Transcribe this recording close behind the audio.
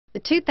The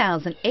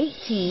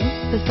 2018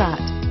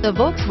 Passat. The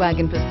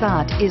Volkswagen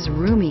Passat is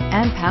roomy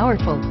and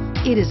powerful.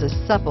 It is a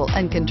supple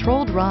and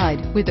controlled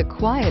ride with a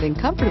quiet and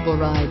comfortable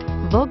ride.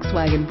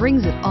 Volkswagen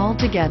brings it all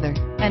together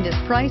and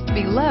is priced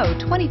below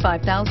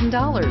 $25,000.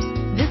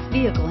 This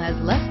vehicle has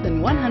less than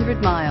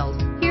 100 miles.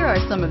 Here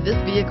are some of this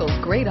vehicle's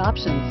great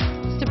options: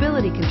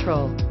 stability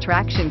control,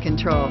 traction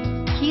control,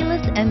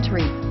 keyless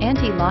entry,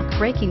 anti-lock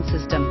braking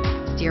system,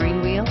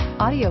 steering wheel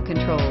audio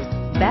controls,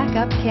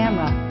 backup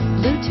camera,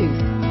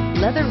 Bluetooth,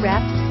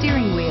 leather-wrapped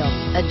steering wheel,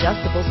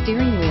 adjustable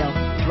steering wheel,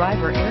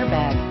 driver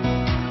airbag.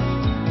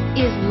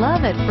 Is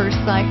love at first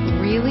sight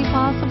really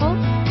possible?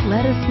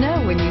 Let us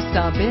know when you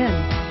stop in.